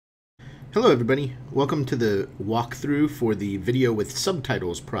Hello everybody, welcome to the walkthrough for the Video with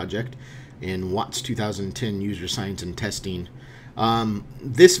Subtitles project in WATS 2010 User Science and Testing.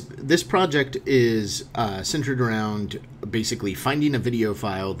 This project is centered around basically finding a video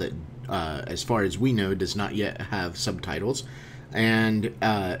file that, as far as we know, does not yet have subtitles, and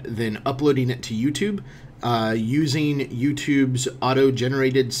then uploading it to YouTube, using YouTube's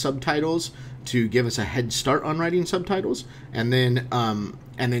auto-generated subtitles to give us a head start on writing subtitles, and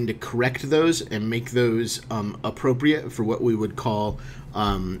then to correct those and make those appropriate for what we would call,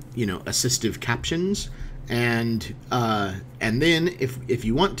 assistive captions, and then if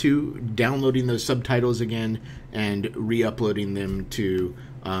you want to, downloading those subtitles again and re-uploading them to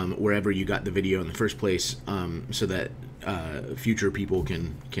wherever you got the video in the first place, so that future people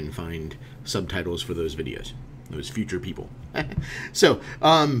can find subtitles for those videos, those future people. So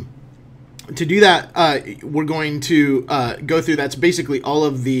to do that, we're going to go through, that's basically all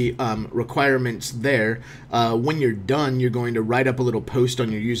of the requirements there. When you're done, you're going to write up a little post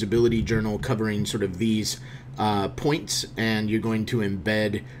on your usability journal covering sort of these points, and you're going to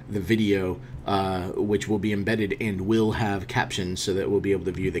embed the video, which will be embedded and will have captions so that we'll be able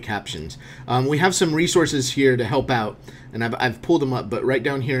to view the captions. We have some resources here to help out, and I've pulled them up, but right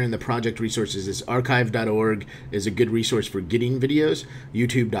down here in the project resources is archive.org is a good resource for getting videos.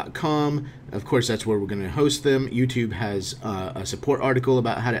 YouTube.com, of course, that's where we're going to host them. YouTube has a support article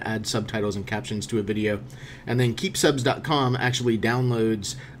about how to add subtitles and captions to a video. And then keepsubs.com actually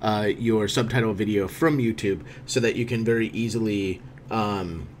downloads your subtitle video from YouTube so that you can very easily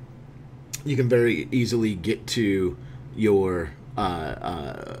get to your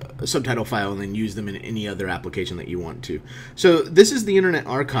subtitle file and then use them in any other application that you want to. So this is the Internet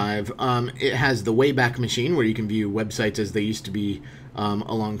Archive. It has the Wayback Machine where you can view websites as they used to be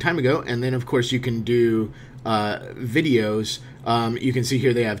a long time ago, and then of course you can do videos. You can see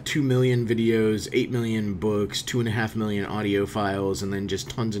here they have 2 million videos, 8 million books, 2.5 million audio files, and then just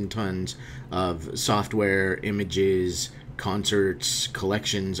tons and tons of software, images, concerts,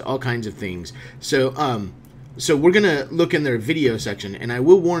 collections, all kinds of things. So we're going to look in their video section, and I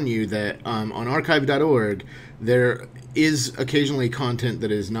will warn you that on archive.org there is occasionally content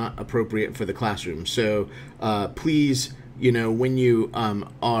that is not appropriate for the classroom. So please, when you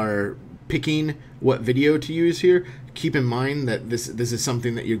are picking what video to use here, keep in mind that this is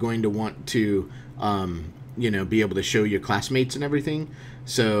something that you're going to want to be able to show your classmates and everything.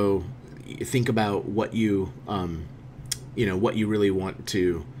 So think about what you what you really want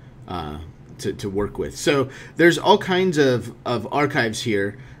to work with. So there's all kinds of archives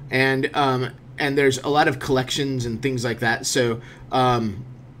here, and there's a lot of collections and things like that. So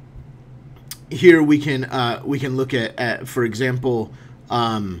here we can look at for example,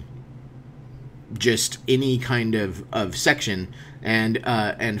 just any kind of section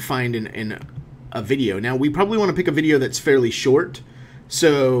and find in a video. Now we probably want to pick a video that's fairly short.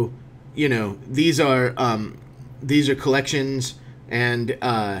 So these are collections, and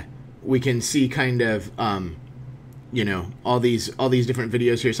we can see kind of all these different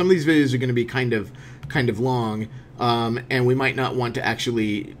videos here. Some of these videos are going to be kind of long, and we might not want to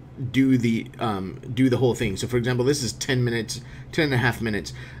actually do the whole thing. So for example, this is 10 and a half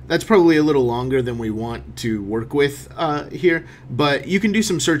minutes. That's probably a little longer than we want to work with here, but you can do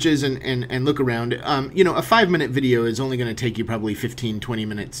some searches and look around. A 5-minute video is only going to take you probably 15-20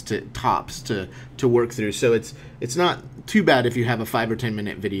 minutes to tops to work through, so it's not too bad if you have a 5 or 10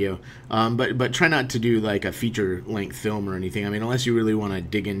 minute video, but try not to do like a feature length film or anything, unless you really want to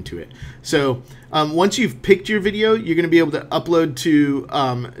dig into it. So once you've picked your video, you're going to be able to upload to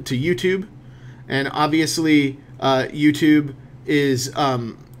YouTube, and obviously YouTube is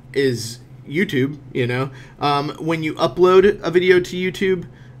YouTube. When you upload a video to YouTube,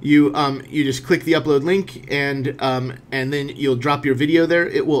 you just click the upload link, and then you'll drop your video there.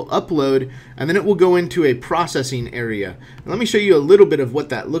 It will upload, and then it will go into a processing area. And let me show you a little bit of what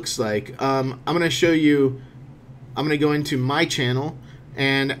that looks like. I'm going to go into my channel,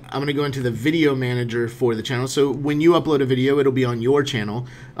 and I'm going to go into the video manager for the channel. So when you upload a video, it'll be on your channel.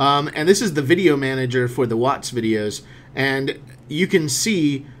 And this is the video manager for the WATS videos. And you can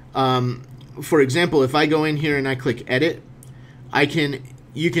see, for example, if I go in here and I click edit,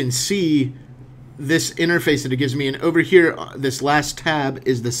 you can see this interface that it gives me. And over here, this last tab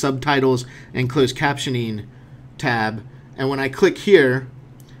is the subtitles and closed captioning tab. And when I click here,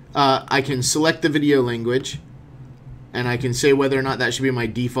 I can select the video language, and I can say whether or not that should be my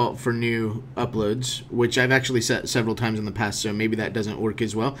default for new uploads, which I've actually set several times in the past, so maybe that doesn't work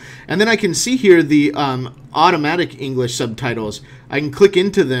as well. And then I can see here the automatic English subtitles. I can click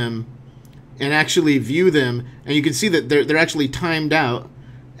into them and actually view them, and you can see that they're actually timed out,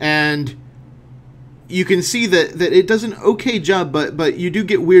 and you can see that it does an okay job, but you do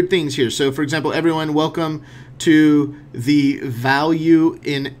get weird things here. So, for example, everyone, welcome to the Value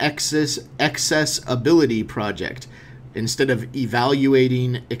in Accessibility project instead of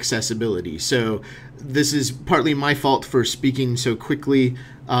evaluating accessibility. So this is partly my fault for speaking so quickly.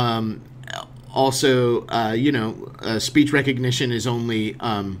 Also, speech recognition is only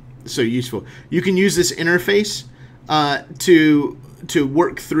so useful. You can use this interface to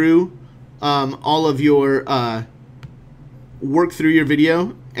work through all of your your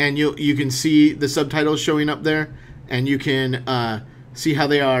video, and you can see the subtitles showing up there, and you can see how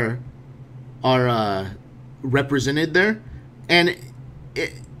they are represented there. And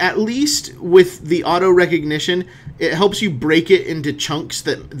at least with the auto recognition, it helps you break it into chunks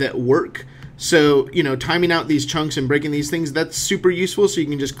that work. So, timing out these chunks and breaking these things, that's super useful. So you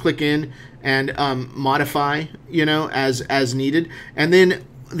can just click in and modify, as needed. And then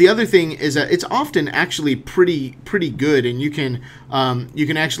the other thing is that it's often actually pretty good, and you can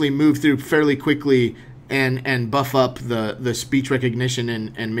actually move through fairly quickly and buff up the speech recognition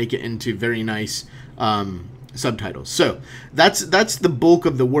and make it into very nice subtitles. So that's the bulk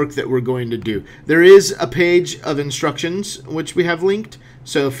of the work that we're going to do. There is a page of instructions which we have linked,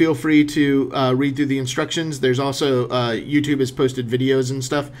 so feel free to read through the instructions. There's also YouTube has posted videos and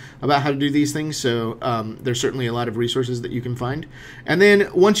stuff about how to do these things, so there's certainly a lot of resources that you can find. And then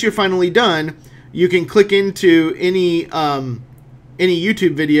once you're finally done, you can click into any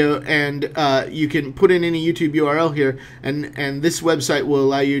YouTube video, and you can put in any YouTube URL here, and this website will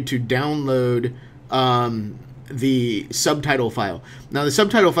allow you to download the subtitle file. Now, the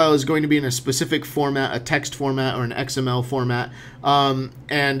subtitle file is going to be in a specific format, a text format or an XML format, and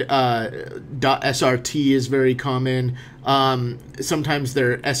 .srt is very common. Sometimes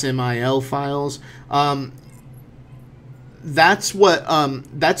they're SMIL files. That's what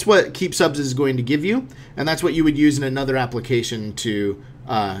KeepSubs is going to give you, and that's what you would use in another application to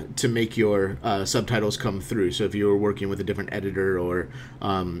make your subtitles come through. So if you were working with a different editor or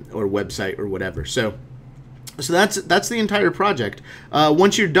website or whatever. So that's the entire project.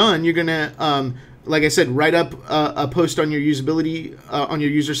 Once you're done, you're gonna, like I said, write up a post on your usability on your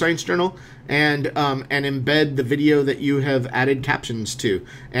user science journal, and embed the video that you have added captions to,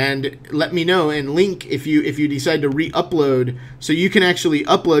 and let me know and link if you decide to re-upload, so you can actually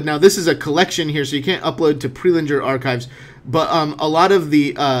upload. Now, this is a collection here, so you can't upload to Prelinger archives, but a lot of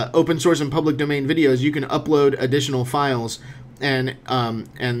the open source and public domain videos, you can upload additional files, and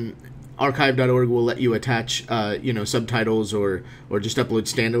archive.org will let you attach subtitles or just upload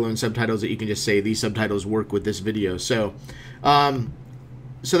standalone subtitles that you can just say these subtitles work with this video. So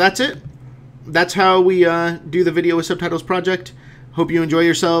so that's it. That's how we do the Video with Subtitles project. Hope you enjoy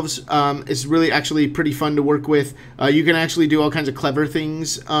yourselves. It's really actually pretty fun to work with. You can actually do all kinds of clever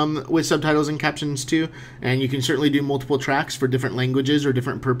things with subtitles and captions too, and you can certainly do multiple tracks for different languages or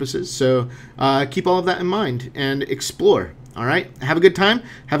different purposes. So keep all of that in mind and explore. All right, have a good time.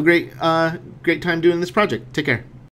 Have a great time doing this project. Take care.